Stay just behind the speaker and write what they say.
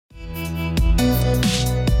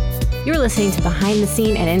You're listening to Behind the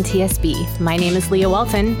Scene at NTSB. My name is Leah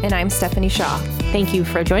Walton. And I'm Stephanie Shaw. Thank you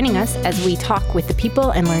for joining us as we talk with the people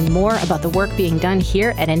and learn more about the work being done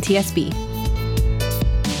here at NTSB.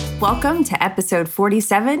 Welcome to episode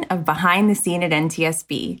 47 of Behind the Scene at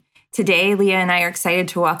NTSB. Today, Leah and I are excited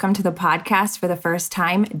to welcome to the podcast for the first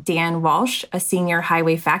time Dan Walsh, a senior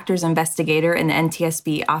highway factors investigator in the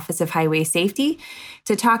NTSB Office of Highway Safety,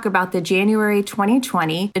 to talk about the January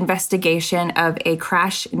 2020 investigation of a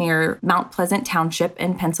crash near Mount Pleasant Township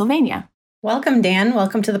in Pennsylvania. Welcome, Dan.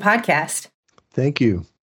 Welcome to the podcast. Thank you.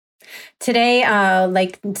 Today,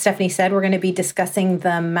 like Stephanie said, we're going to be discussing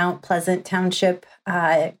the Mount Pleasant Township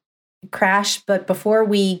crash. But before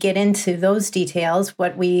we get into those details,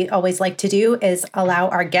 what we always like to do is allow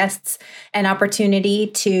our guests an opportunity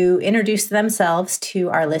to introduce themselves to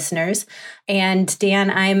our listeners. And Dan,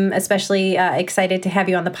 I'm especially excited to have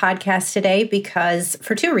you on the podcast today because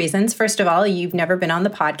for two reasons. First of all, you've never been on the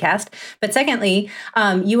podcast. But secondly,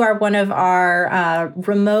 you are one of our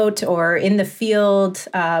remote or in the field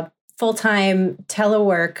full-time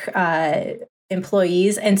telework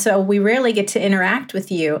employees. And so we rarely get to interact with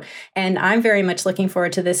you. And I'm very much looking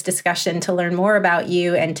forward to this discussion to learn more about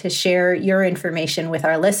you and to share your information with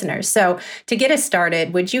our listeners. So to get us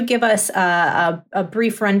started, would you give us a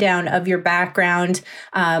brief rundown of your background,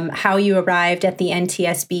 how you arrived at the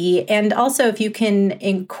NTSB, and also if you can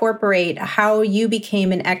incorporate how you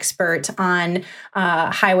became an expert on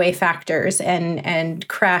highway factors and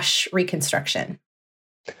crash reconstruction?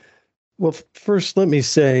 Well, first, let me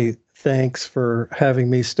say thanks for having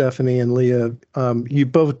me, Stephanie and Leah. You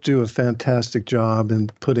both do a fantastic job in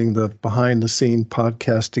putting the Behind the Scene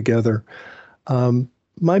podcast together.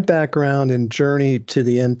 My background and journey to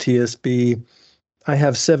the NTSB, I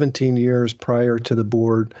have 17 years prior to the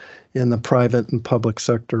board in the private and public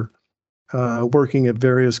sector, working at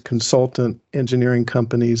various consultant engineering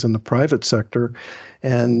companies in the private sector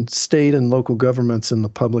and state and local governments in the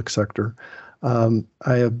public sector. I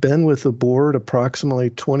have been with the board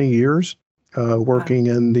approximately 20 years, working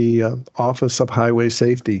in the Office of Highway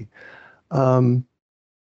Safety. I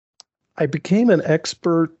became an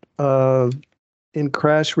expert in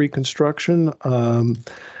crash reconstruction.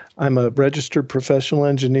 I'm a registered professional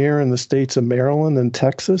engineer in the states of Maryland and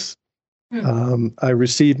Texas. I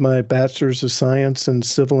received my Bachelor's of Science in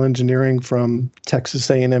Civil Engineering from Texas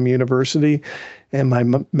A&M University and my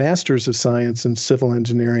Master's of Science in Civil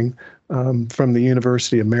Engineering from the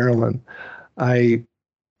University of Maryland. I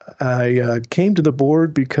came to the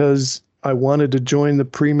board because I wanted to join the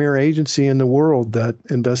premier agency in the world that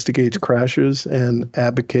investigates crashes and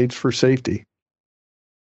advocates for safety.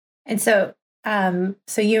 And so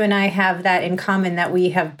you and I have that in common, that we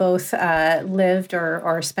have both lived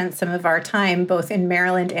or spent some of our time both in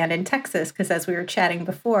Maryland and in Texas, because as we were chatting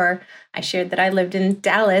before, I shared that I lived in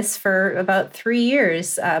Dallas for about 3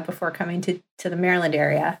 years before coming to the Maryland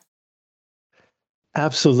area.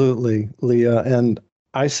 Absolutely, Leah. And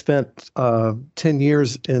I spent 10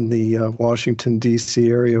 years in the Washington, D.C.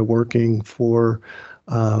 area working for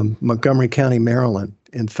Montgomery County, Maryland,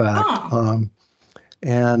 in fact.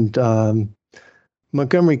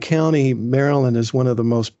 Montgomery County, Maryland is one of the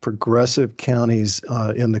most progressive counties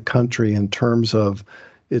in the country in terms of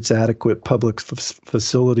its adequate public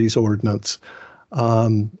facilities ordinance.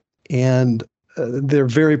 And they're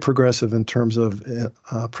very progressive in terms of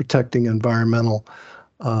protecting environmental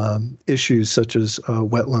issues such as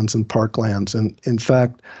wetlands and parklands. And in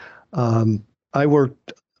fact, I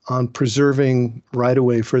worked on preserving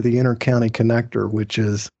right-of-way for the Inter-County Connector, which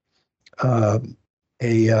is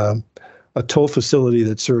a toll facility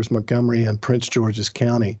that serves Montgomery and Prince George's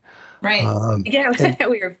County. Right.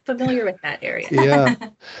 We were familiar with that area. Yeah.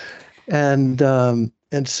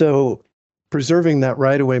 And so preserving that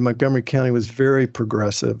right-of-way, Montgomery County was very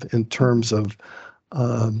progressive in terms of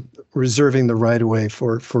reserving the right-of-way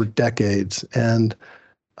for decades. And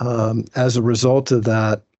as a result of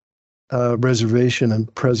that reservation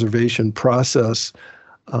and preservation process,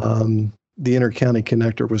 the Inter-County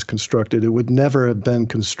Connector was constructed. It would never have been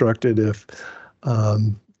constructed if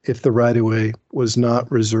the right-of-way was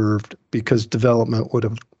not reserved, because development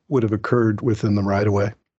would have occurred within the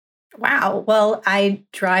right-of-way. Wow. Well, I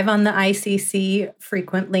drive on the ICC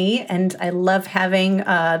frequently, and I love having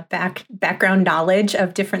background knowledge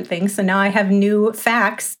of different things. So now I have new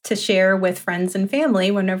facts to share with friends and family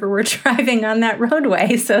whenever we're driving on that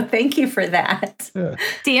roadway. So thank you for that. Yeah.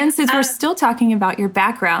 Dan, since we're still talking about your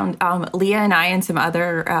background, Leah and I and some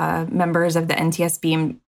other members of the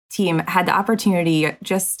NTSB team had the opportunity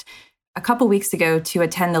just a couple weeks ago to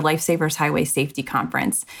attend the Lifesavers Highway Safety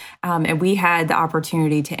Conference. And we had the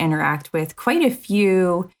opportunity to interact with quite a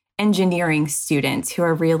few engineering students who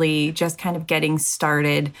are really just kind of getting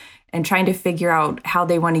started and trying to figure out how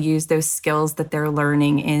they want to use those skills that they're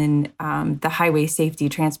learning in the highway safety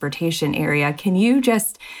transportation area. Can you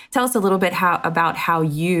just tell us a little bit about how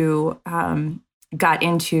you got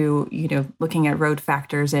into, looking at road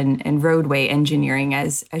factors and roadway engineering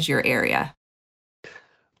as your area?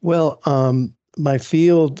 Well, my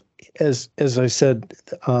field, as I said,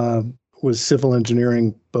 was civil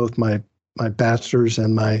engineering, both my bachelor's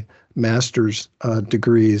and my master's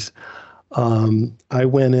degrees. I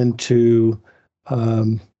went into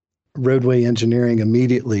roadway engineering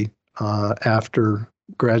immediately after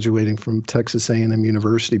graduating from Texas A&M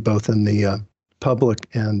University, both in the public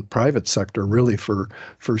and private sector, really for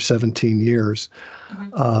 17 years,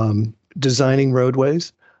 designing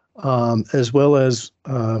roadways, as well as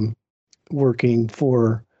working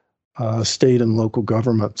for state and local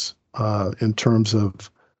governments in terms of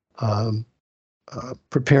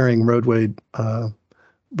preparing roadway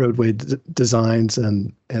designs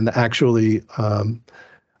and actually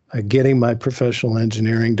getting my professional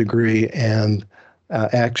engineering degree and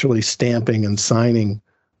actually stamping and signing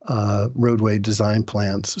roadway design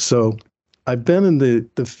plans. So I've been in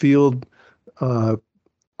the field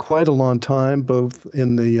quite a long time, both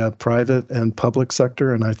in the private and public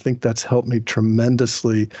sector, and I think that's helped me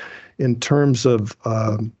tremendously in terms of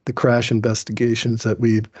the crash investigations that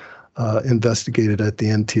we've investigated at the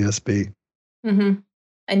NTSB. Mm-hmm.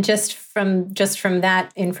 And just from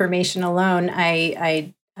that information alone,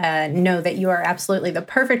 I know that you are absolutely the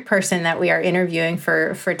perfect person that we are interviewing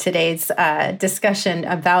for today's discussion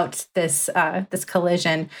about this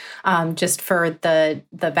collision. Just for the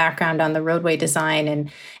background on the roadway design,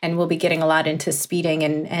 and we'll be getting a lot into speeding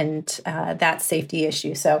and that safety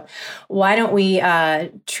issue. So why don't we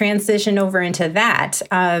transition over into that?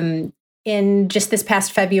 In just this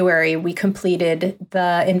past February, we completed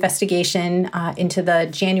the investigation into the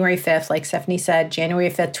January 5th, like Stephanie said,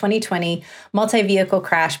 January 5th, 2020, multi-vehicle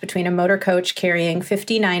crash between a motor coach carrying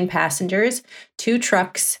 59 passengers, 2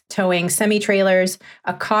 trucks towing semi-trailers,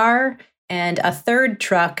 a car, and a 3rd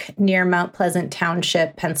truck near Mount Pleasant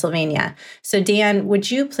Township, Pennsylvania. So Dan,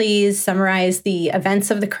 would you please summarize the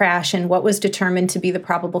events of the crash and what was determined to be the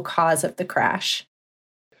probable cause of the crash?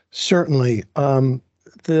 Certainly.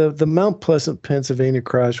 The Mount Pleasant, Pennsylvania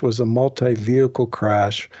crash was a multi-vehicle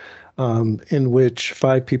crash in which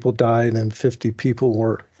 5 people died and 50 people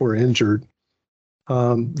were injured.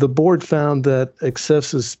 The board found that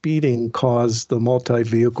excessive speeding caused the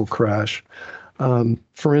multi-vehicle crash.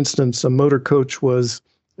 For instance, a motor coach was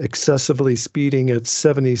excessively speeding at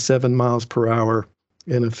 77 miles per hour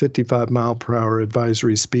in a 55 mile per hour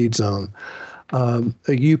advisory speed zone.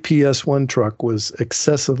 A UPS 1 truck was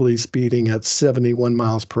excessively speeding at 71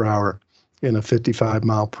 miles per hour in a 55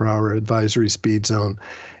 mile per hour advisory speed zone.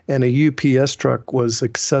 And a UPS truck was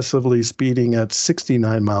excessively speeding at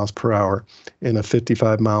 69 miles per hour in a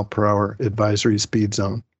 55 mile per hour advisory speed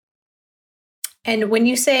zone. And when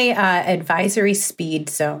you say advisory speed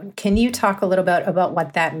zone, can you talk a little bit about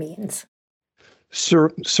what that means?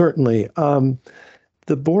 Certainly.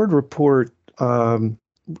 The board report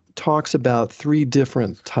talks about 3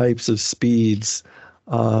 different types of speeds,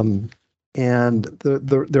 and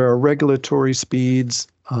there are regulatory speeds,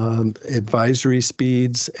 advisory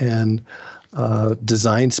speeds, and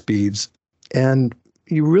design speeds. And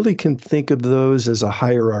you really can think of those as a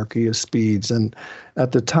hierarchy of speeds. And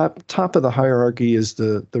at the top of the hierarchy is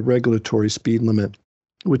the regulatory speed limit,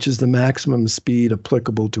 which is the maximum speed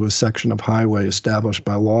applicable to a section of highway established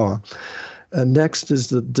by law. Next is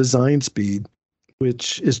the design speed,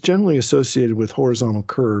 which is generally associated with horizontal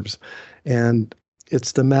curves. And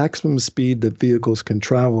it's the maximum speed that vehicles can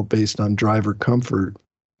travel based on driver comfort,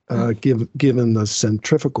 given the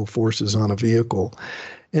centrifugal forces on a vehicle.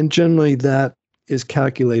 And generally that is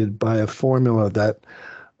calculated by a formula that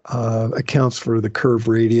accounts for the curve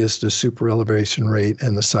radius, the super elevation rate,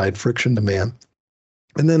 and the side friction demand.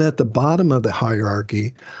 And then at the bottom of the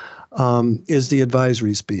hierarchy is the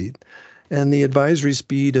advisory speed. And the advisory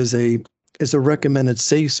speed is a recommended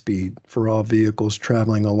safe speed for all vehicles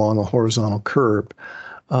traveling along a horizontal curve.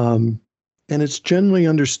 And it's generally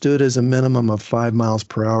understood as a minimum of 5 miles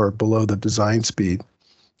per hour below the design speed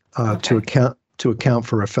to account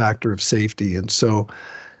for a factor of safety. And so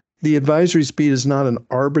the advisory speed is not an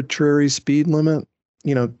arbitrary speed limit,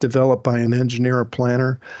 developed by an engineer or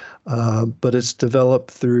planner, but it's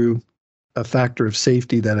developed through a factor of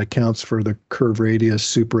safety that accounts for the curve radius,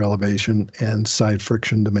 super elevation, and side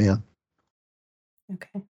friction demand.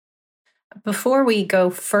 Okay. Before we go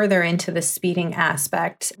further into the speeding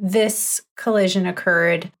aspect, this collision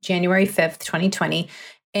occurred January 5th, 2020.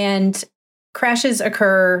 And crashes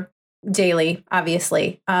occur daily,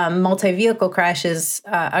 obviously. Multi-vehicle crashes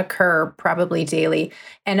occur probably daily.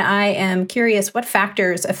 And I am curious what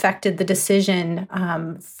factors affected the decision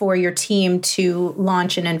for your team to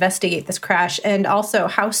launch and investigate this crash? And also,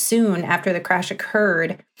 how soon after the crash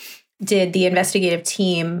occurred did the investigative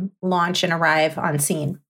team launch and arrive on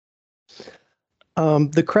scene?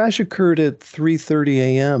 The crash occurred at 3:30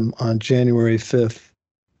 a.m. on January 5th,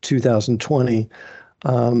 2020.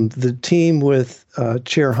 The team with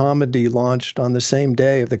Chair Hamady launched on the same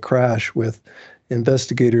day of the crash, with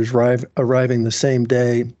investigators arriving the same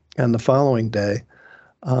day and the following day.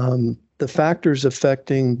 The factors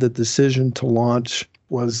affecting the decision to launch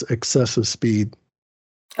was excessive speed.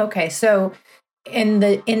 Okay, so in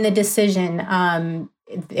the decision,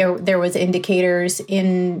 there was indicators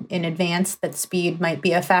in advance that speed might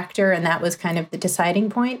be a factor, and that was kind of the deciding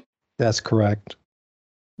point? That's correct.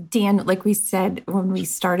 Dan, like we said when we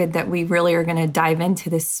started, that we really are going to dive into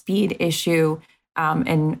the speed issue.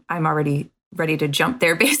 And I'm already ready to jump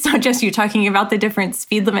there based on just you talking about the different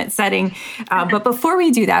speed limit setting. But before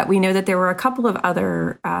we do that, we know that there were a couple of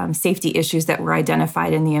other safety issues that were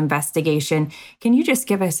identified in the investigation. Can you just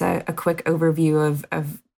give us a quick overview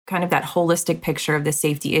of kind of that holistic picture of the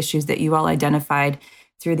safety issues that you all identified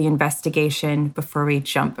through the investigation before we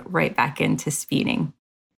jump right back into speeding?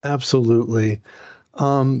 Absolutely.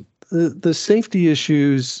 The safety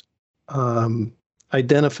issues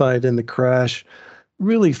identified in the crash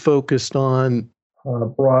really focused on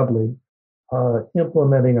broadly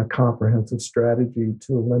implementing a comprehensive strategy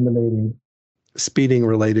to eliminating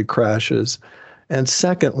speeding-related crashes, and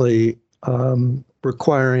secondly,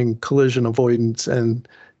 requiring collision avoidance and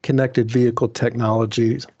connected vehicle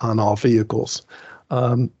technologies on all vehicles.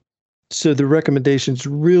 So the recommendations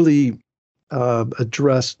really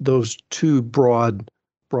address those two broad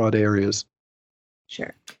areas.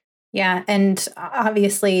 Sure. Yeah, and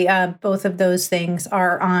obviously, both of those things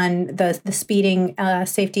are on the speeding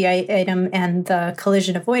safety item, and the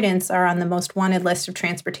collision avoidance are on the most wanted list of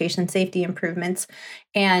transportation safety improvements.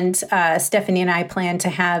 And Stephanie and I plan to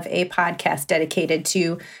have a podcast dedicated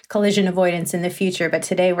to collision avoidance in the future, but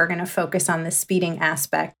today we're going to focus on the speeding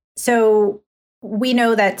aspect. So we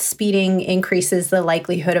know that speeding increases the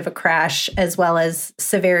likelihood of a crash as well as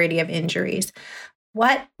severity of injuries.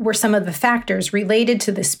 What were some of the factors related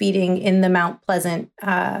to the speeding in the Mount Pleasant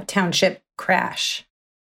Township crash?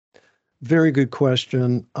 Very good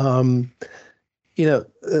question. Some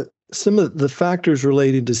of the factors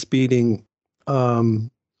related to speeding, I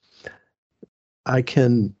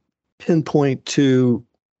can pinpoint to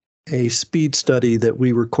a speed study that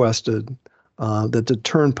we requested, that the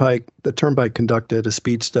Turnpike conducted a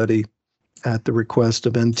speed study at the request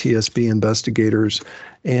of NTSB investigators,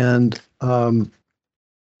 and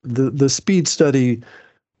the speed study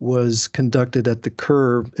was conducted at the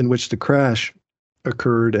curve in which the crash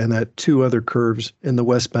occurred and at two other curves in the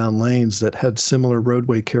westbound lanes that had similar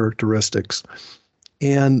roadway characteristics.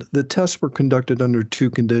 And the tests were conducted under two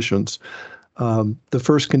conditions. The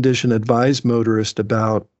first condition advised motorists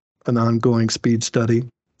about an ongoing speed study,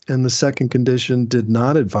 and the second condition did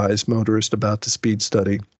not advise motorists about the speed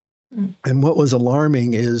study. And what was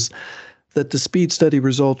alarming is that the speed study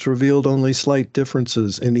results revealed only slight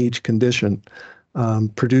differences in each condition,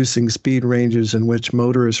 producing speed ranges in which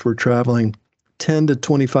motorists were traveling 10 to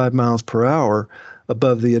 25 miles per hour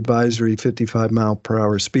above the advisory 55 mile per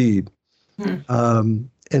hour speed.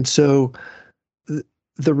 And so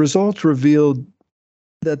the results revealed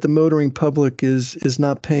that the motoring public is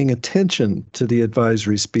not paying attention to the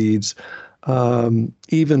advisory speeds,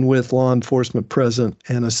 even with law enforcement present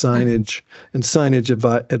and signage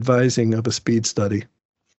advising of a speed study.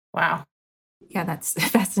 Wow. Yeah, that's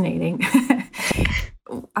fascinating.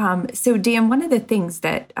 So Dan, one of the things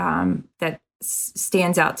that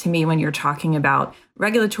stands out to me when you're talking about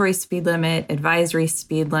regulatory speed limit, advisory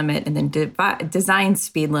speed limit, and then design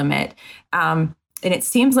speed limit, and it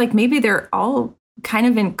seems like maybe they're all kind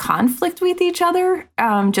of in conflict with each other.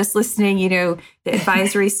 Just listening, the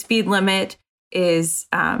advisory speed limit is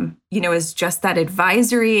just that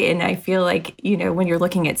advisory. And I feel like, when you're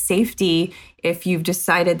looking at safety, if you've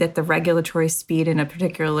decided that the regulatory speed in a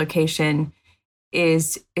particular location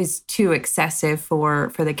is too excessive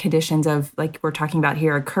for the conditions of, like we're talking about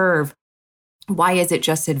here, a curve, why is it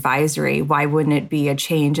just advisory? Why wouldn't it be a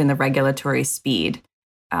change in the regulatory speed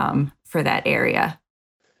for that area?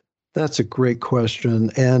 That's a great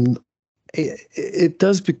question. And it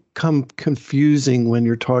does become confusing when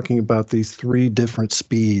you're talking about these three different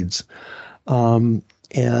speeds. And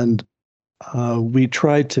we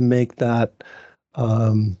tried to make that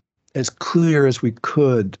as clear as we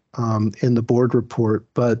could in the board report.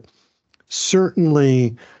 But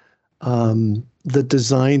certainly the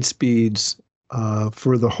design speeds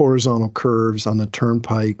for the horizontal curves on the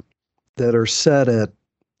turnpike that are set at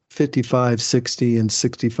 55, 60, and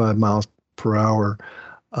 65 miles per hour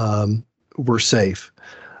were safe.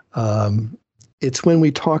 It's when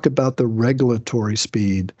we talk about the regulatory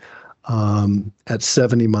speed at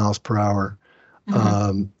 70 miles per hour,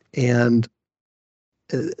 and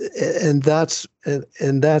that's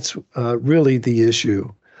really the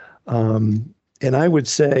issue. And I would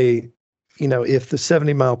say, if the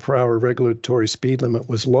 70 mile per hour regulatory speed limit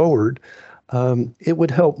was lowered, it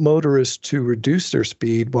would help motorists to reduce their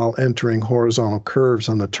speed while entering horizontal curves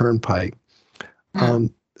on the turnpike.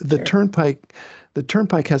 The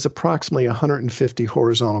turnpike has approximately 150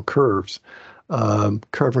 horizontal curves,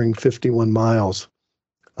 covering 51 miles.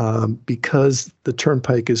 Because the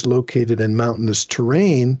turnpike is located in mountainous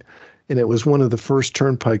terrain, and it was one of the first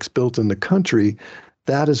turnpikes built in the country,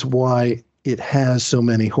 that is why it has so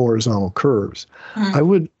many horizontal curves. I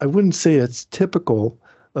wouldn't say it's typical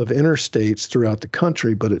of interstates throughout the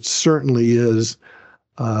country, but it certainly is.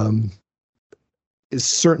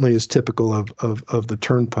 Certainly is typical of the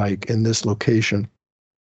turnpike in this location.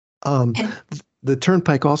 The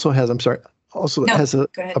turnpike also has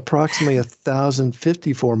approximately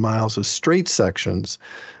 1,054 miles of straight sections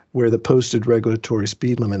where the posted regulatory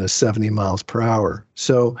speed limit is 70 miles per hour.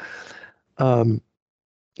 So,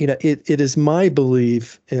 it is my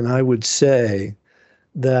belief, and I would say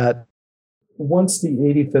that once the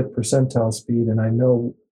 85th percentile speed, and I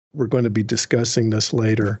know we're going to be discussing this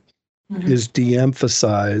later, is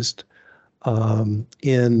de-emphasized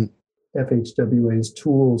in FHWA's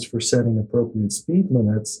tools for setting appropriate speed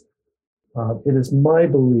limits, it is my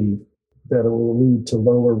belief that it will lead to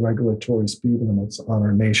lower regulatory speed limits on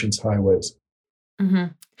our nation's highways.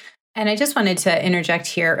 And I just wanted to interject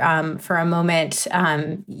here for a moment.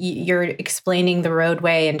 You're explaining the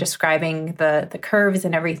roadway and describing the curves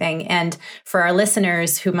and everything. And for our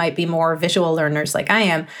listeners who might be more visual learners like I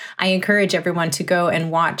am, I encourage everyone to go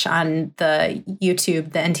and watch on the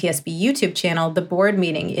NTSB YouTube channel. The board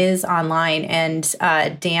meeting is online, and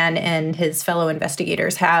Dan and his fellow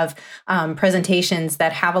investigators have presentations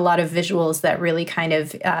that have a lot of visuals that really kind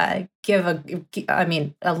of give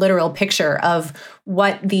a literal picture of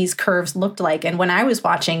what these curves looked like. And when I was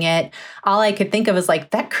watching it, all I could think of was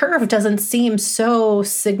like, that curve doesn't seem so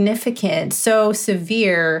significant, so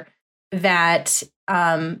severe that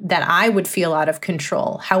I would feel out of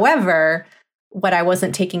control. However, what I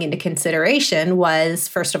wasn't taking into consideration was,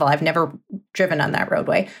 first of all, I've never driven on that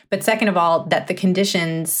roadway, but second of all, that the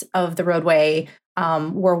conditions of the roadway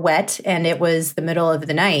were wet, and it was the middle of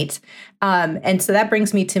the night. And so that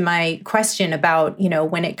brings me to my question about,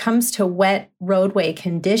 when it comes to wet roadway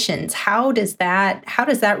conditions, how does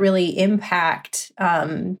that really impact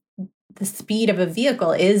the speed of a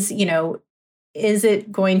vehicle? Is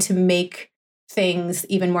it going to make things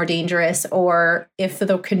even more dangerous? Or if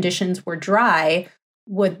the conditions were dry,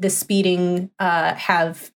 would the speeding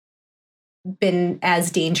have been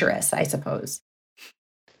as dangerous, I suppose?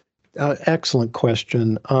 Excellent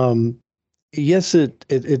question. Yes,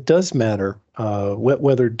 it does matter. Wet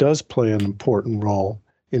weather does play an important role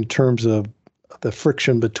in terms of the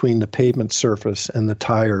friction between the pavement surface and the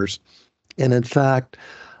tires. And in fact,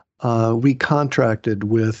 we contracted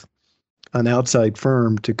with an outside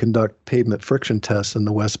firm to conduct pavement friction tests in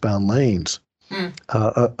the westbound lanes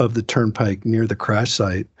of the turnpike near the crash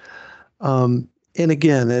site. And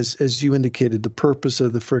again, as you indicated, the purpose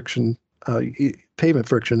of the pavement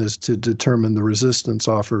friction is to determine the resistance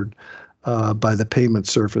offered by the pavement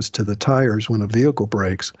surface to the tires when a vehicle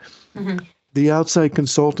brakes. The outside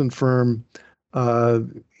consultant firm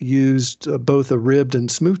used both a ribbed and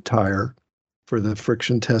smooth tire for the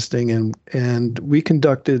friction testing, and we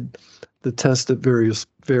conducted the test at various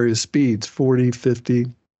speeds, 40, 50,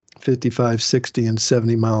 55, 60, and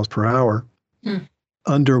 70 miles per hour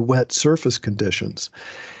under wet surface conditions.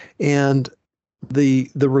 And the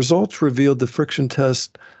results revealed the friction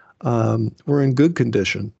tests were in good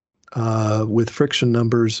condition, with friction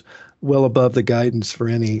numbers well above the guidance for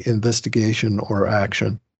any investigation or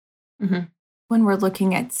action. When we're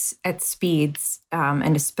looking at speeds,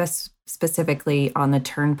 and specifically on the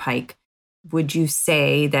turnpike, would you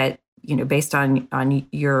say that, based on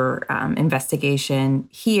your investigation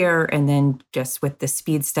here, and then just with the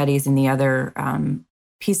speed studies and the other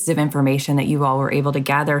pieces of information that you all were able to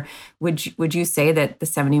gather, would you say that the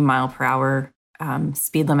 70 mile per hour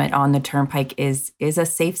speed limit on the turnpike is a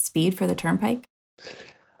safe speed for the turnpike?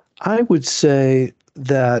 I would say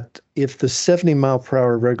that if the 70 mile per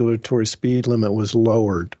hour regulatory speed limit was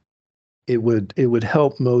lowered, it would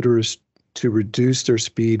help motorists to reduce their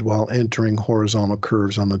speed while entering horizontal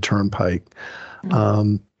curves on the turnpike.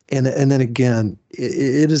 And then again,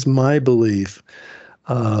 it is my belief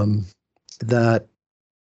that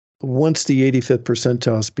once the 85th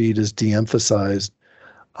percentile speed is de-emphasized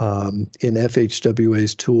in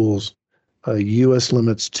FHWA's tools, U.S.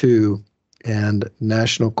 Limits 2 and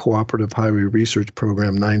National Cooperative Highway Research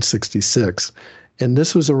Program 966, and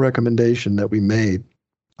this was a recommendation that we made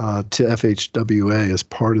to FHWA as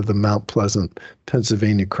part of the Mount Pleasant,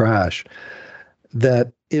 Pennsylvania crash,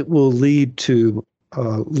 that it will lead to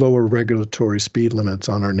lower regulatory speed limits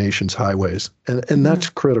on our nation's highways, and that's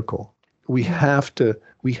critical. We have to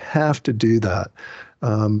do that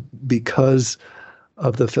because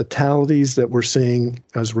of the fatalities that we're seeing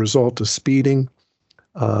as a result of speeding,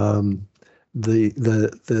 the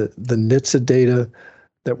NHTSA data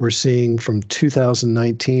that we're seeing from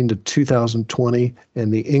 2019 to 2020,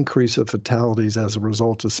 and the increase of fatalities as a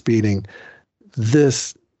result of speeding.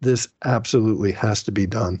 This absolutely has to be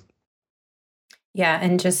done. Yeah,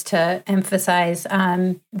 and just to emphasize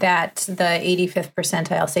that the 85th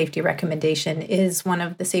percentile safety recommendation is one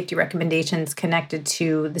of the safety recommendations connected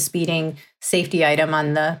to the speeding safety item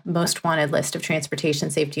on the most wanted list of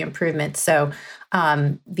transportation safety improvements. So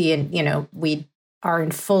we are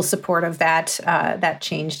in full support of that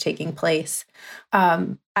change taking place.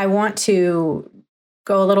 I want to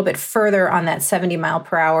go a little bit further on that 70 mile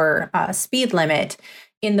per hour speed limit.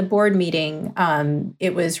 In the board meeting,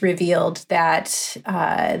 it was revealed that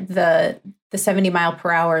the 70 mile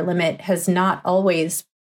per hour limit has not always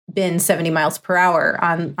been 70 miles per hour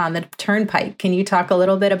on the turnpike. Can you talk a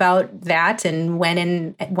little bit about that and when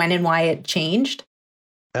and why it changed?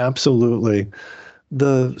 Absolutely.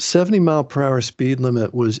 The 70 mile per hour speed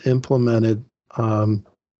limit was implemented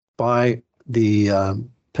by the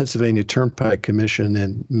Pennsylvania Turnpike Commission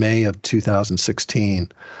in May of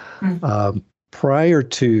 2016. Mm-hmm. Prior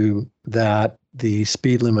to that, the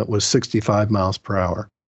speed limit was 65 miles per hour.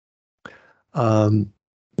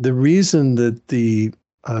 The reason that the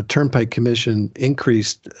Turnpike Commission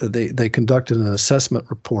increased, they conducted an assessment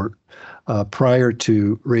report prior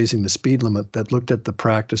to raising the speed limit that looked at the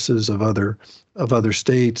practices of other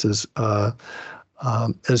states as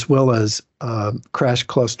well as crash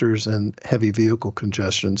clusters and heavy vehicle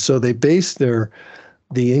congestion. So they based the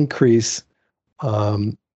increase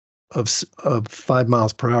of 5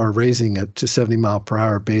 miles per hour, raising it to 70 mile per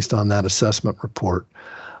hour based on that assessment report.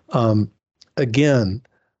 Again,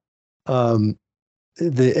 the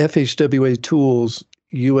FHWA tools,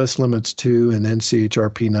 U.S. Limits 2 and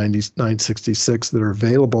NCHRP 966 that are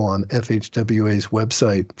available on FHWA's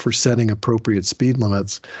website for setting appropriate speed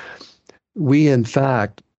limits, we in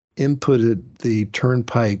fact inputted the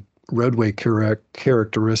turnpike roadway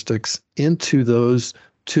characteristics into those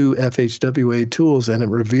two FHWA tools, and it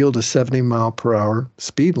revealed a 70 mile per hour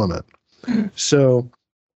speed limit. So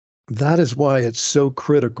that is why it's so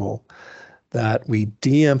critical that we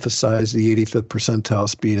de-emphasize the 85th percentile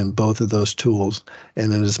speed in both of those tools.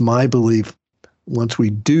 And it is my belief, once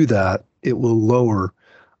we do that, it will lower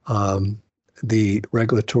the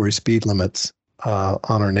regulatory speed limits on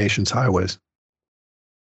our nation's highways.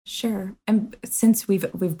 Sure. And since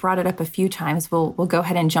we've brought it up a few times, we'll go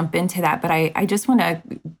ahead and jump into that. But I just want to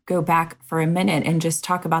go back for a minute and just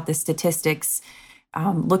talk about the statistics.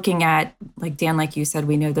 Looking at, like Dan, like you said,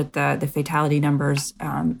 we know that the fatality numbers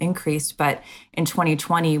increased, but in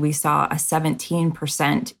 2020, we saw a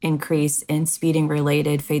 17% increase in speeding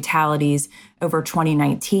related fatalities over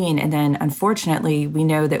 2019. And then unfortunately, we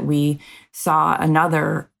know that we saw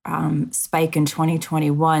another spike in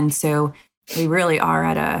 2021. So we really are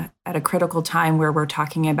at a critical time where we're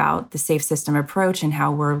talking about the safe system approach and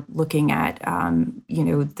how we're looking at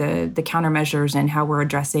the countermeasures and how we're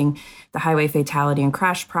addressing the highway fatality and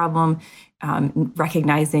crash problem,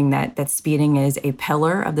 recognizing that speeding is a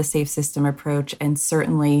pillar of the safe system approach. And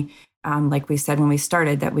certainly, like we said when we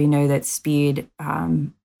started, that we know that speed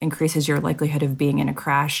increases your likelihood of being in a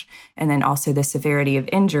crash, and then also the severity of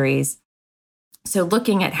injuries. So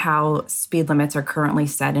looking at how speed limits are currently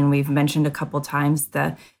set, and we've mentioned a couple times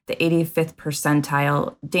the 85th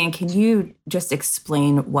percentile. Dan, can you just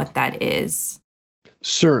explain what that is?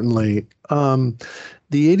 Certainly. The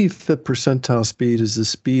 85th percentile speed is the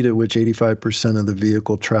speed at which 85% of the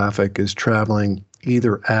vehicle traffic is traveling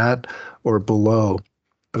either at or below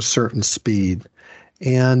a certain speed.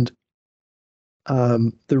 And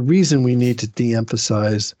the reason we need to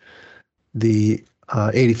de-emphasize the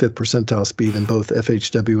 85th percentile speed in both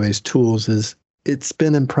FHWA's tools is it's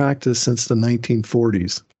been in practice since the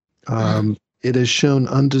 1940s. it has shown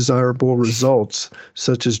undesirable results,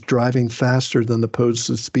 such as driving faster than the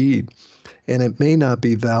posted speed, and it may not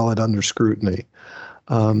be valid under scrutiny.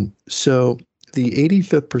 So the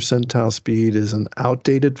 85th percentile speed is an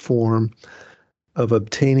outdated form of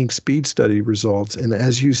obtaining speed study results. And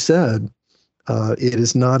as you said, it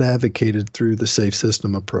is not advocated through the safe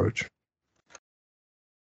system approach.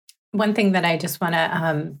 One thing that I just want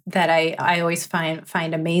to that I always find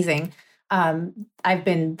amazing. I've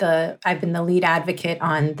been the lead advocate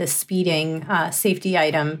on the speeding safety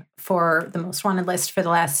item for the Most Wanted list for the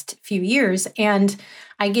last few years, and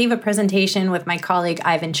I gave a presentation with my colleague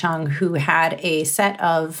Ivan Chung, who had a set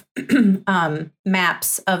of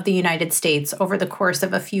maps of the United States over the course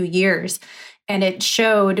of a few years, and it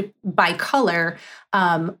showed by color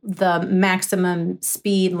the maximum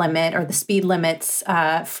speed limit or the speed limits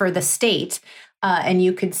for the state. And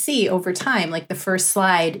you could see over time, like the first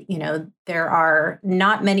slide, there are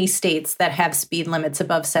not many states that have speed limits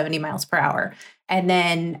above 70 miles per hour. And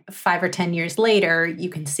then 5 or 10 years later, you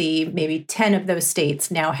can see maybe 10 of those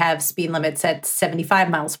states now have speed limits at 75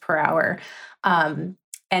 miles per hour. And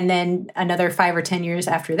then another 5 or 10 years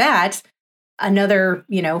after that, another,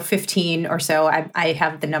 15 or so, I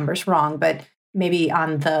have the numbers wrong, but maybe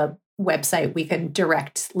on the website, we can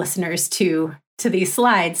direct listeners to these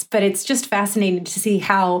slides. But it's just fascinating to see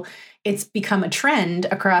how it's become a trend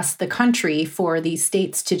across the country for these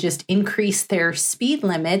states to just increase their speed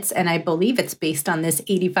limits. And I believe it's based on this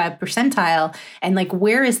 85 percentile. And like,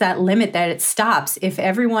 where is that limit that it stops? If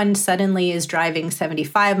everyone suddenly is driving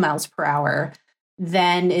 75 miles per hour,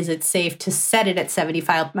 then is it safe to set it at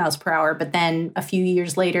 75 miles per hour? But then a few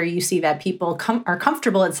years later, you see that people are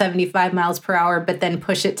comfortable at 75 miles per hour, but then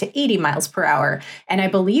push it to 80 miles per hour. And I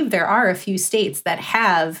believe there are a few states that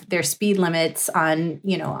have their speed limits on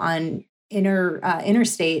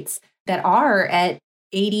interstates that are at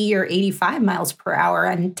 80 or 85 miles per hour.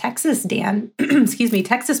 And Texas, Dan,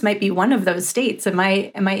 Texas might be one of those states. Am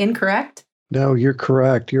I incorrect? No, you're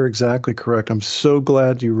correct. You're exactly correct. I'm so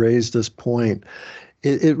glad you raised this point.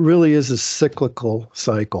 It really is a cyclical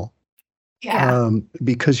cycle. Yeah.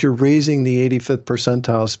 Because you're raising the 85th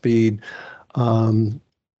percentile speed.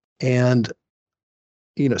 And,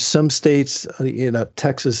 some states,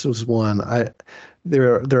 Texas was one.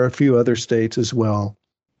 There are a few other states as well,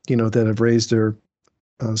 that have raised their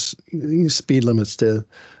speed limits to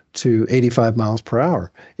 85 miles per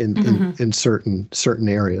hour in certain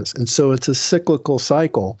areas. And so it's a cyclical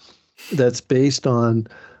cycle that's based on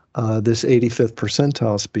this 85th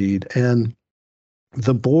percentile speed. And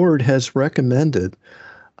the board has recommended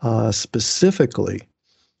specifically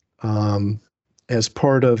as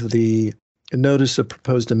part of the notice of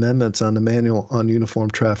proposed amendments on the manual on uniform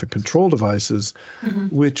traffic control devices,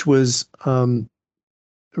 which was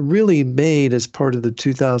really made as part of the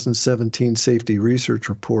 2017 Safety Research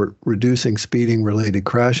Report, Reducing Speeding-Related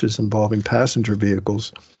Crashes Involving Passenger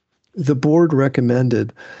Vehicles. The board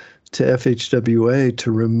recommended to FHWA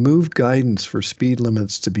to remove guidance for speed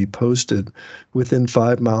limits to be posted within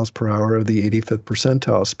 5 miles per hour of the 85th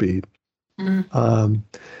percentile speed.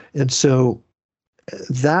 And so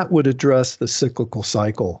that would address the cyclical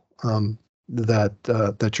cycle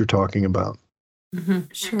that you're talking about.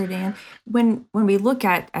 Sure, Dan. When we look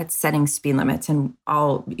at setting speed limits, and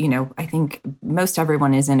I think most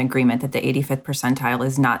everyone is in agreement that the 85th percentile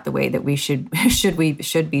is not the way that we should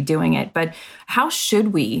be doing it. But how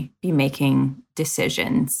should we be making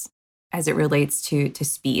decisions as it relates to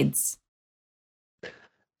speeds?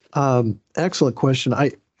 Excellent question.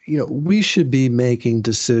 We should be making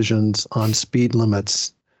decisions on speed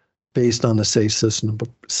limits based on the safe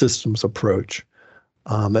systems approach.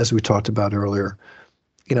 As we talked about earlier,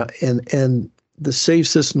 and the safe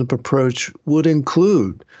system approach would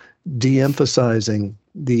include de-emphasizing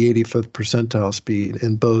the 85th percentile speed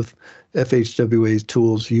in both FHWA's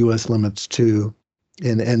tools US Limits 2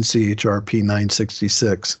 and NCHRP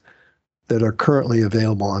 966 that are currently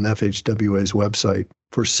available on FHWA's website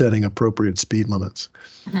for setting appropriate speed limits.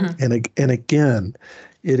 And again,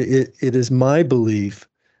 it is my belief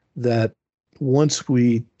that once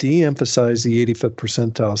we de-emphasize the 85th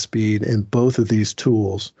percentile speed in both of these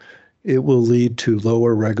tools, it will lead to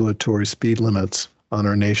lower regulatory speed limits on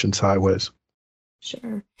our nation's highways.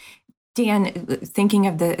 Sure. Dan, thinking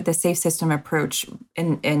of the safe system approach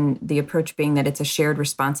and the approach being that it's a shared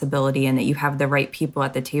responsibility and that you have the right people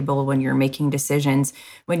at the table when you're making decisions,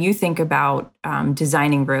 when you think about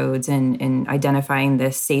designing roads and identifying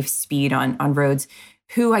the safe speed on roads,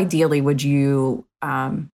 who ideally would you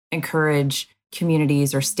encourage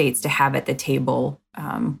communities or states to have at the table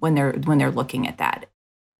when they're looking at that?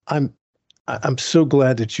 I'm so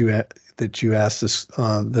glad that you asked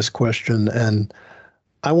this question, and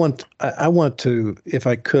I want to, if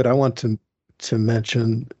I could, I want to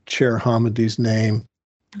mention Chair Hamadi's name.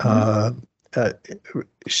 Mm-hmm. Uh,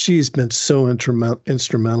 she's been so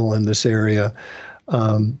instrumental in this area.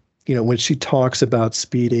 When she talks about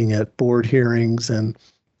speeding at board hearings and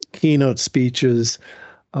keynote speeches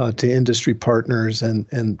to industry partners and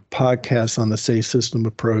podcasts on the safe system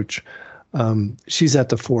approach, she's at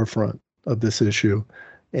the forefront of this issue,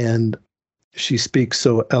 and she speaks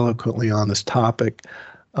so eloquently on this topic.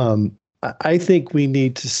 I think we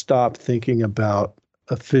need to stop thinking about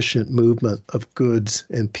efficient movement of goods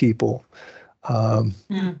and people,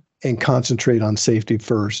 and concentrate on safety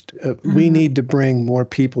first. We need to bring more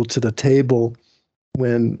people to the table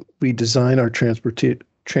when we design our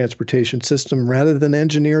transportation system rather than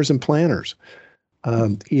engineers and planners.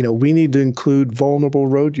 We need to include vulnerable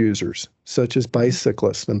road users, such as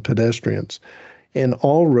bicyclists and pedestrians, and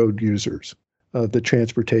all road users of the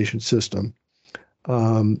transportation system.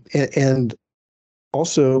 And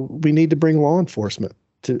also, we need to bring law enforcement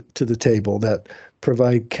to the table that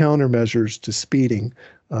provide countermeasures to speeding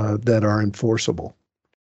that are enforceable.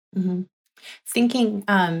 Mm-hmm. Thinking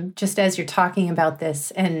just as you're talking about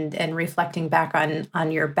this and reflecting back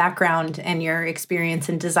on your background and your experience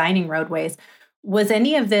in designing roadways, was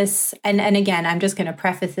any of this, and again, I'm just going to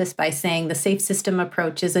preface this by saying the safe system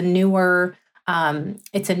approach is a newer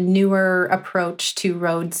approach to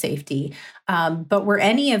road safety. But were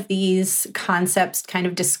any of these concepts kind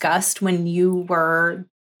of discussed when you were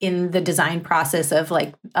in the design process of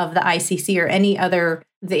the ICC or any other,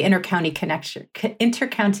 the intercounty connector,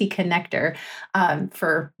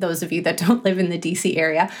 for those of you that don't live in the DC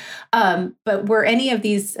area? But were any of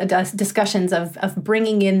these discussions of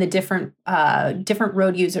bringing in the different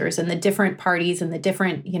road users and the different parties and the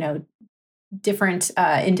different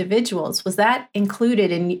individuals, was that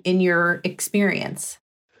included in your experience?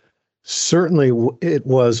 Certainly, it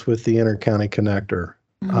was with the intercounty connector.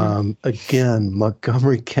 Again,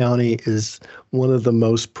 Montgomery County is one of the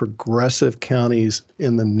most progressive counties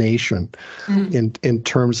in the nation in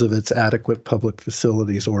terms of its adequate public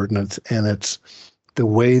facilities ordinance, and it's the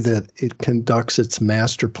way that it conducts its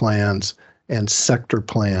master plans and sector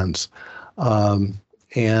plans,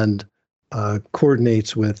 and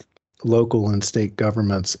coordinates with local and state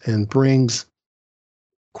governments, and brings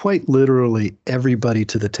quite literally everybody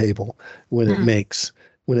to the table when it makes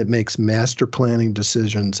master planning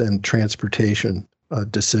decisions and transportation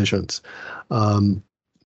decisions. And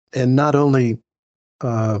not only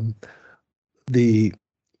what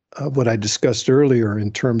I discussed earlier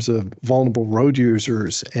in terms of vulnerable road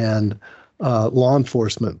users and law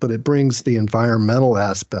enforcement, but it brings the environmental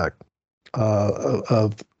aspect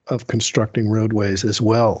of constructing roadways as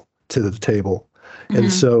well to the table.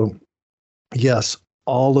 And so, yes,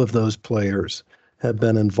 all of those players have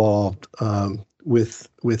been involved with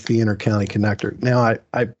the intercounty connector. Now,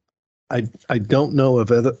 I don't know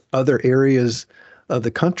of other areas of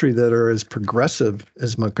the country that are as progressive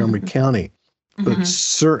as Montgomery County, but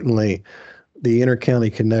certainly the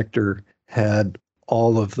intercounty connector had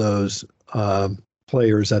all of those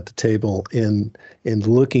players at the table in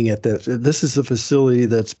looking at this. This is a facility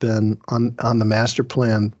that's been on the master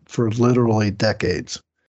plan for literally decades.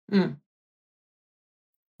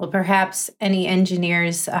 Well, perhaps any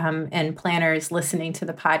engineers and planners listening to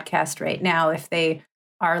the podcast right now, if they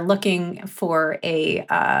are looking for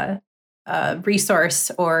a resource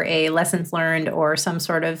or a lessons learned or some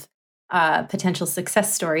sort of potential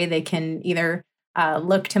success story, they can either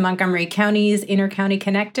look to Montgomery County's intercounty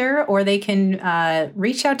connector, or they can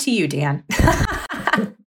reach out to you, Dan.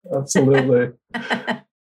 Absolutely.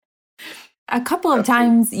 A couple of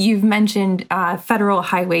times you've mentioned federal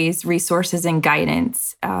highways resources and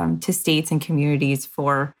guidance to states and communities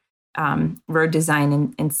for road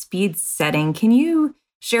design and speed setting. Can you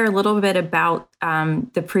share a little bit about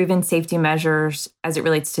the proven safety measures as it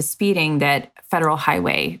relates to speeding that Federal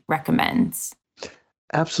Highway recommends?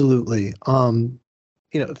 Absolutely.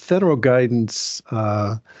 Federal guidance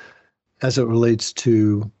as it relates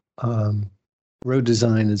to road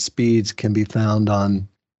design and speeds can be found on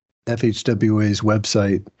FHWA's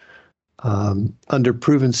website under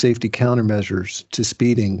proven safety countermeasures to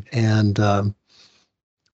speeding. And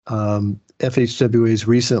FHWA's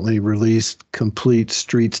recently released Complete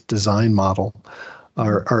Streets Design Model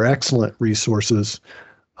are excellent resources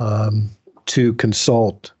to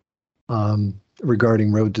consult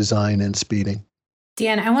regarding road design and speeding.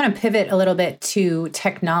 Dan, I want to pivot a little bit to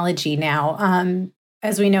technology now.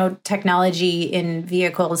 As we know, technology in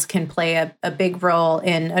vehicles can play a big role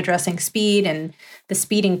in addressing speed and the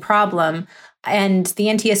speeding problem. And the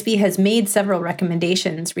NTSB has made several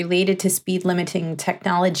recommendations related to speed limiting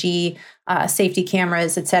technology, safety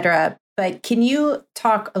cameras, et cetera. But can you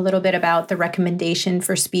talk a little bit about the recommendation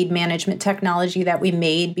for speed management technology that we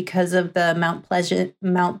made because of the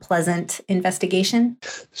Mount Pleasant investigation?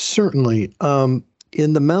 Certainly.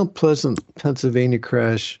 In the Mount Pleasant, Pennsylvania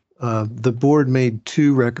crash, the board made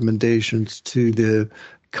two recommendations to the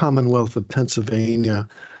Commonwealth of Pennsylvania.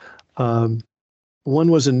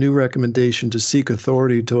 One was a new recommendation to seek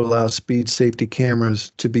authority to allow speed safety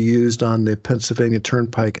cameras to be used on the Pennsylvania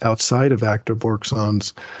Turnpike outside of active work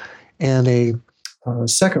zones. And a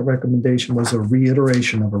second recommendation was a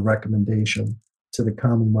reiteration of a recommendation to the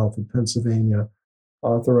Commonwealth of Pennsylvania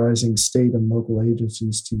authorizing state and local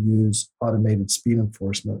agencies to use automated speed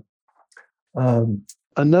enforcement.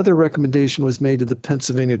 Another recommendation was made to the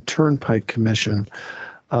Pennsylvania Turnpike Commission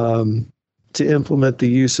to implement the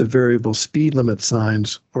use of variable speed limit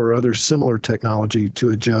signs or other similar technology to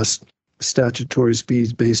adjust statutory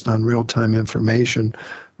speeds based on real-time information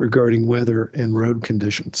regarding weather and road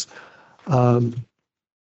conditions.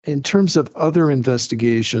 In terms of other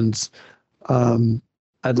investigations,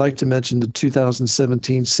 I'd like to mention the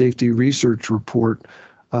 2017 Safety Research Report,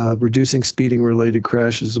 Reducing Speeding-Related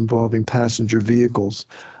Crashes Involving Passenger Vehicles.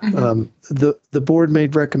 The board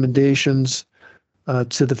made recommendations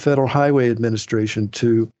to the Federal Highway Administration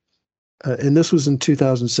and this was in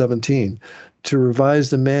 2017, to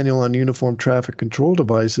revise the manual on uniform traffic control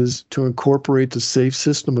devices to incorporate the safe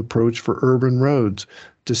system approach for urban roads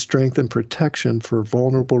to strengthen protection for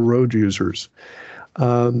vulnerable road users.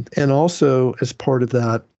 And also, as part of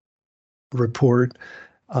that report,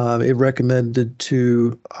 it recommended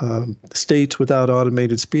to states without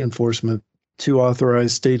automated speed enforcement to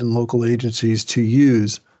authorize state and local agencies to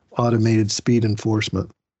use automated speed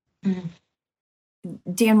enforcement.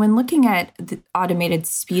 Dan, when looking at the automated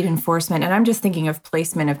speed enforcement, and I'm just thinking of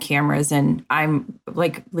placement of cameras, and I'm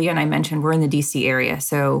like Leah and I mentioned, we're in the DC area,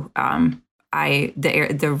 so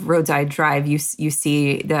the roads I drive, you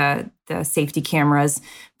see the safety cameras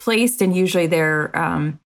placed, and usually they're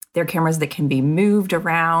cameras that can be moved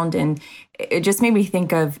around, and it just made me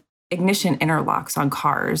think of ignition interlocks on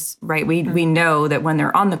cars, right? We know that when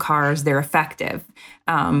they're on the cars, they're effective.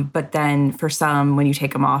 But then for some, when you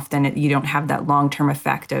take them off, then you don't have that long-term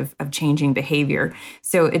effect of changing behavior.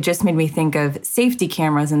 So it just made me think of safety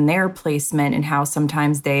cameras and their placement and how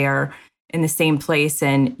sometimes they are in the same place.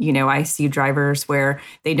 And, I see drivers where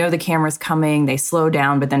they know the camera's coming, they slow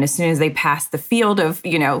down, but then as soon as they pass the field of,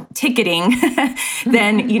 ticketing,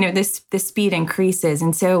 then, the speed increases.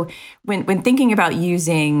 And so when thinking about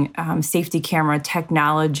using safety camera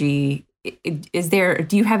technology, do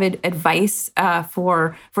you have advice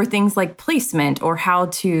for things like placement or how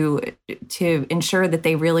to ensure that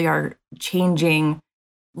they really are changing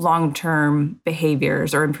long-term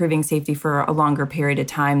behaviors or improving safety for a longer period of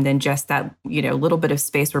time than just that, little bit of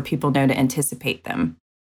space where people know to anticipate them?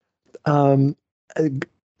 The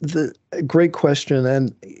great question.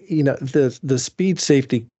 And, the speed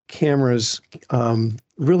safety cameras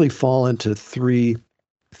really fall into three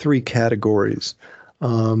categories.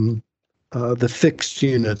 The fixed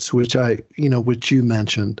units, which you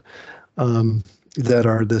mentioned, that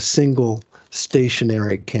are the single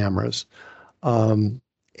stationary cameras.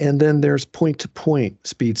 And then there's point-to-point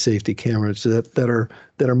speed safety cameras that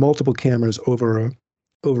are multiple cameras over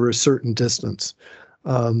a certain distance.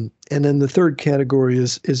 And then the third category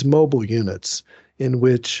is mobile units, in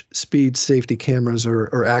which speed safety cameras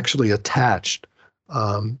are actually attached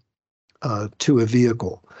to a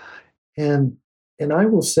vehicle. And I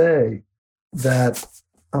will say that,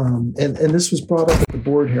 and this was brought up at the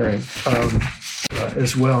board hearing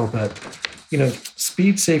as well, that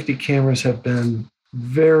speed safety cameras have been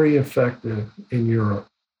very effective in Europe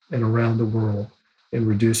and around the world in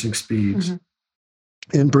reducing speeds.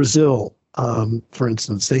 In Brazil, for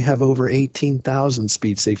instance, they have over 18,000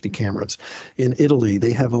 speed safety cameras. In Italy,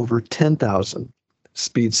 they have over 10,000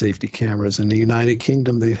 speed safety cameras. In the United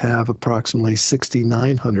Kingdom, they have approximately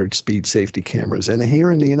 6,900 speed safety cameras. And here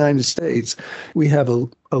in the United States, we have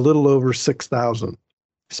a little over 6,000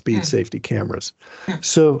 speed safety cameras.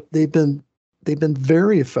 So they've been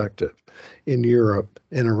very effective in Europe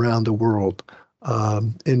and around the world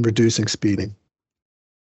in reducing speeding.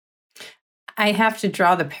 I have to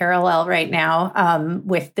draw the parallel right now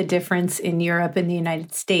with the difference in Europe and the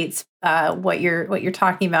United States. What you're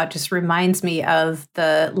talking about just reminds me of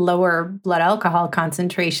the lower blood alcohol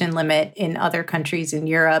concentration limit in other countries in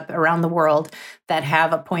Europe around the world that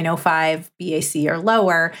have a 0.05 BAC or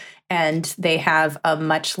lower, and they have a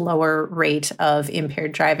much lower rate of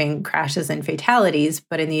impaired driving crashes and fatalities.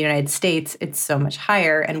 But in the United States, it's so much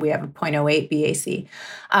higher, and we have a 0.08 BAC.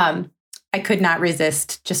 I could not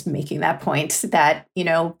resist just making that point that,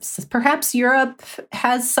 perhaps Europe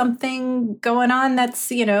has something going on that's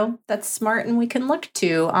smart and we can look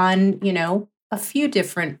to on, a few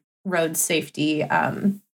different road safety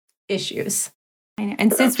issues.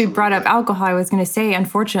 And since we brought up alcohol, I was going to say,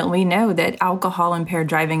 unfortunately, we know that alcohol impaired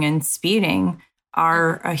driving and speeding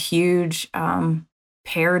are a huge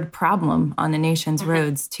paired problem on the nation's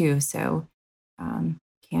roads too. So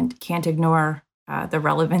can't ignore the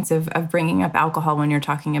relevance of bringing up alcohol when you're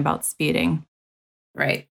talking about speeding.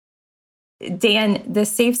 Right. Dan, the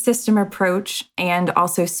safe system approach and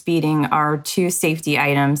also speeding are two safety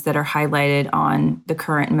items that are highlighted on the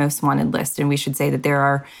current most wanted list. And we should say that there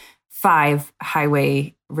are 5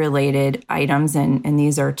 highway-related items, and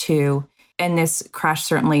these are 2. And this crash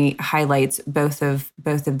certainly highlights both of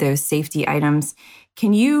those safety items.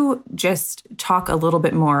 Can you just talk a little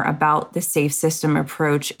bit more about the safe system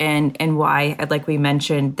approach and why, like we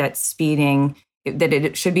mentioned, that speeding, that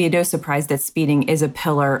it should be no surprise that speeding is a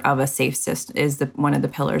pillar of a safe system, one of the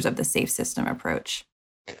pillars of the safe system approach?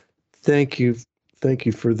 Thank you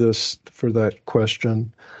for that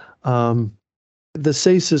question. The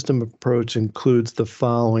safe system approach includes the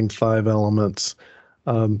following 5 elements: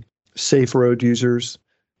 safe road users,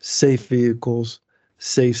 safe vehicles,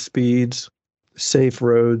 safe speeds, safe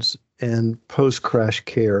roads, and post-crash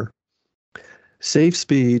care. Safe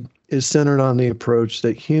speed is centered on the approach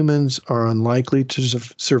that humans are unlikely to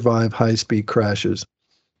survive high-speed crashes.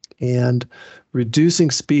 And reducing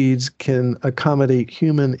speeds can accommodate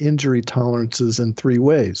human injury tolerances in 3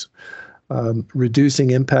 ways: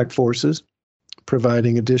 reducing impact forces,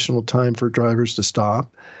 providing additional time for drivers to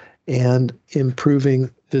stop, and improving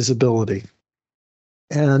visibility.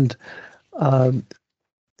 And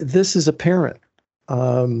this is apparent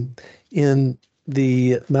in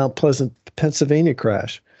the Mount Pleasant, Pennsylvania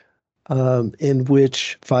crash, in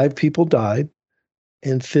which 5 people died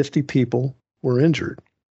and 50 people were injured.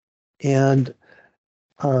 And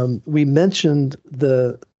we mentioned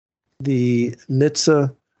the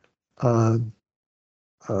NHTSA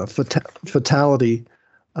fatality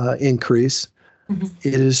increase. Mm-hmm.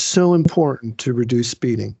 It is so important to reduce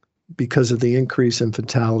speeding because of the increase in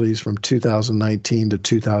fatalities from 2019 to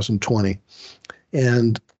 2020.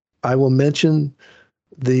 And I will mention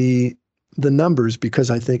the numbers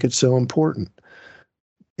because I think it's so important.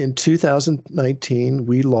 In 2019,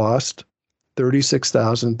 we lost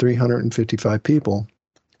 36,355 people.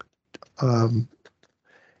 In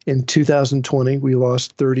 2020, we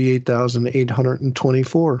lost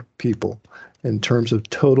 38,824 people in terms of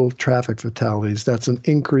total traffic fatalities. That's an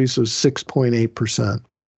increase of 6.8%.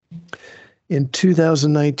 In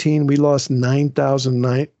 2019, we lost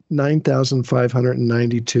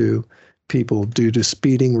 9,592 people due to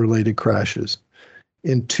speeding-related crashes.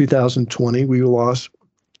 In 2020, we lost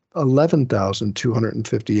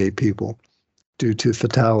 11,258 people due to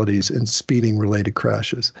fatalities and speeding-related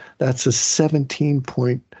crashes. That's a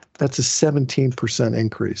 17%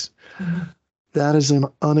 increase. Mm-hmm. That is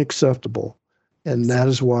unacceptable, and that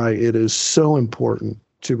is why it is so important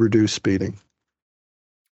to reduce speeding.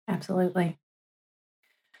 Absolutely.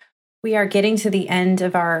 We are getting to the end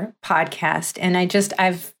of our podcast, and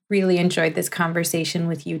I've really enjoyed this conversation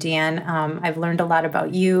with you, Dan. I've learned a lot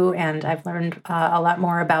about you, and I've learned a lot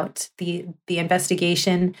more about the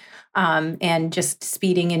investigation and just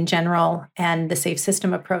speeding in general and the safe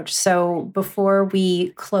system approach. So before we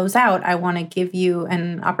close out, I want to give you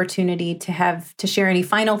an opportunity to share any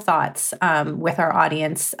final thoughts with our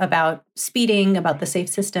audience about speeding, about the safe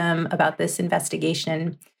system, about this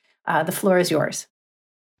investigation. The floor is yours.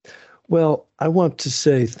 Well, I want to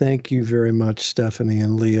say thank you very much, Stephanie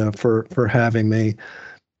and Leah, for having me.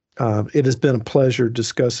 It has been a pleasure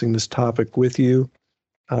discussing this topic with you.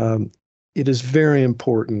 It is very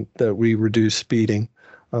important that we reduce speeding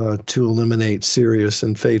to eliminate serious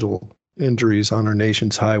and fatal injuries on our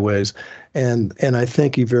nation's highways. And I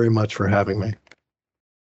thank you very much for having me.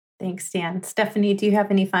 Thanks, Dan. Stephanie, do you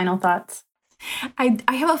have any final thoughts? I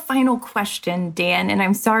have a final question, Dan, and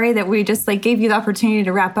I'm sorry that we just gave you the opportunity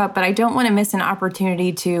to wrap up, but I don't want to miss an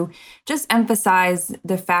opportunity to just emphasize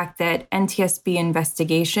the fact that NTSB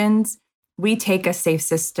investigations, we take a safe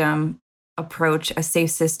system approach, a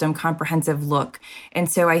safe system, comprehensive look. And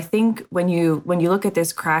so I think when you look at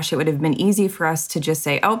this crash, it would have been easy for us to just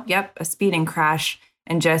say, oh, yep, a speeding crash,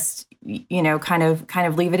 and just, kind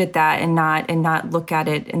of leave it at that and not look at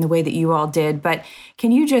it in the way that you all did. But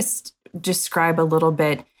can you just describe a little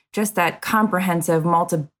bit just that comprehensive,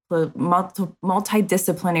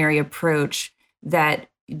 multidisciplinary approach that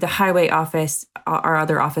the Highway Office, our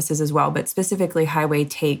other offices as well, but specifically Highway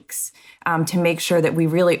takes to make sure that we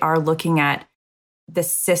really are looking at the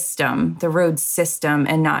system, the road system,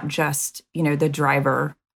 and not just, the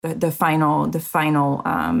driver, the final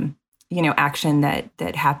action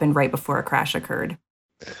that happened right before a crash occurred?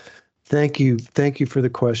 Thank you for the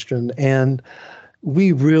question. And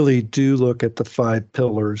we really do look at the 5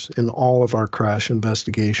 pillars in all of our crash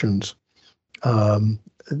investigations.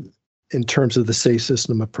 In terms of the safe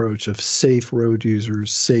system approach of safe road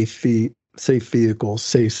users, safe vehicles,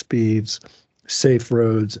 safe speeds, safe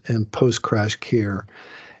roads, and post-crash care.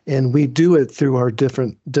 And we do it through our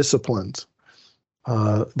different disciplines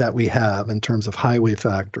that we have in terms of highway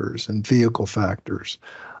factors and vehicle factors,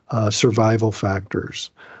 survival factors,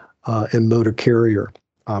 and motor carrier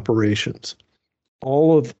operations.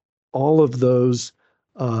 All of those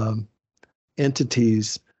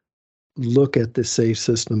entities look at the safe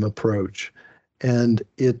system approach, and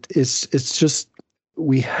it's just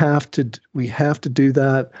we have to do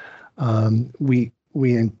that. We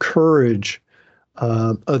encourage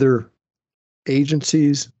other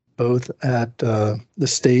agencies, both at the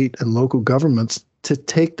state and local governments, to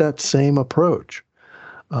take that same approach,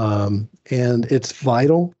 and it's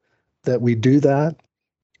vital that we do that.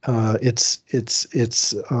 It's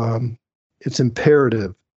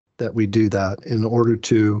imperative that we do that in order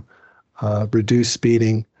to reduce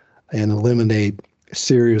speeding and eliminate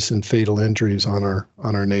serious and fatal injuries on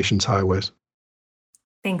our nation's highways.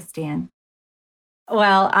 Thanks, Dan.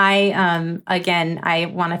 Well, I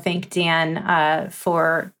want to thank Dan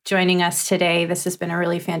for joining us today. This has been a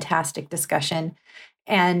really fantastic discussion.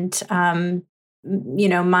 And,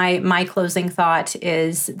 my closing thought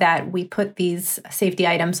is that we put these safety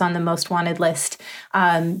items on the most wanted list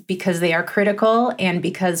because they are critical and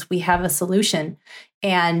because we have a solution.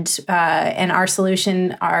 And our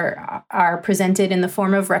solution are presented in the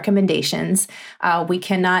form of recommendations. We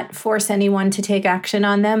cannot force anyone to take action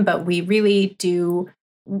on them, but we really do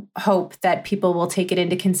hope that people will take it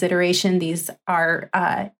into consideration. These are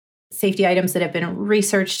safety items that have been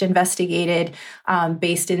researched, investigated,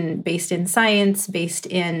 based in science, based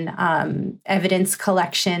in evidence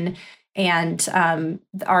collection, and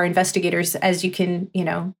our investigators, as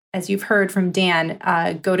you've heard from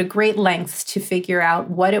Dan, go to great lengths to figure out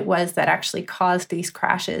what it was that actually caused these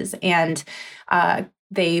crashes. And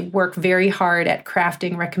they work very hard at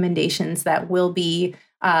crafting recommendations that will be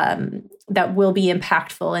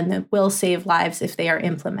impactful and that will save lives if they are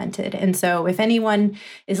implemented. And so if anyone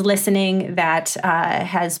is listening that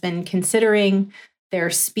has been considering their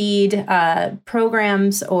speed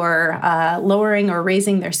programs or lowering or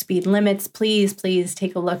raising their speed limits, please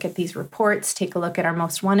take a look at these reports, take a look at our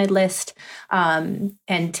most wanted list, and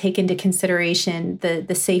take into consideration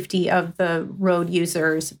the safety of the road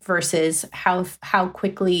users versus how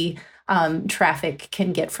quickly traffic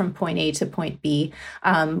can get from point A to point B.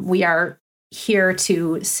 We are here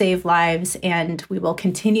to save lives, and we will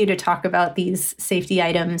continue to talk about these safety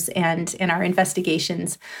items and in our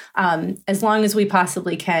investigations as long as we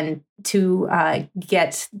possibly can to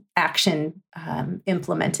get action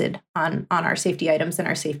implemented on our safety items and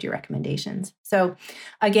our safety recommendations. So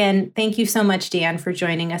again, thank you so much, Dan, for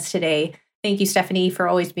joining us today. Thank you, Stephanie, for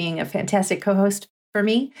always being a fantastic co-host for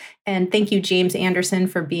me. And thank you, James Anderson,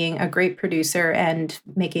 for being a great producer and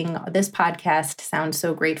making this podcast sound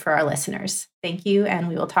so great for our listeners. Thank you, and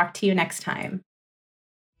we will talk to you next time.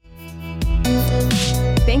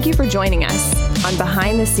 Thank you for joining us on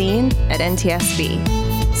Behind the Scene at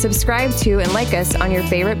NTSB. Subscribe to and like us on your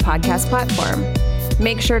favorite podcast platform.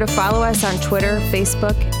 Make sure to follow us on Twitter,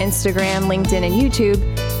 Facebook, Instagram, LinkedIn, and YouTube.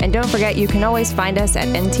 And don't forget, you can always find us at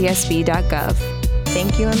ntsb.gov.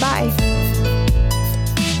 Thank you and bye.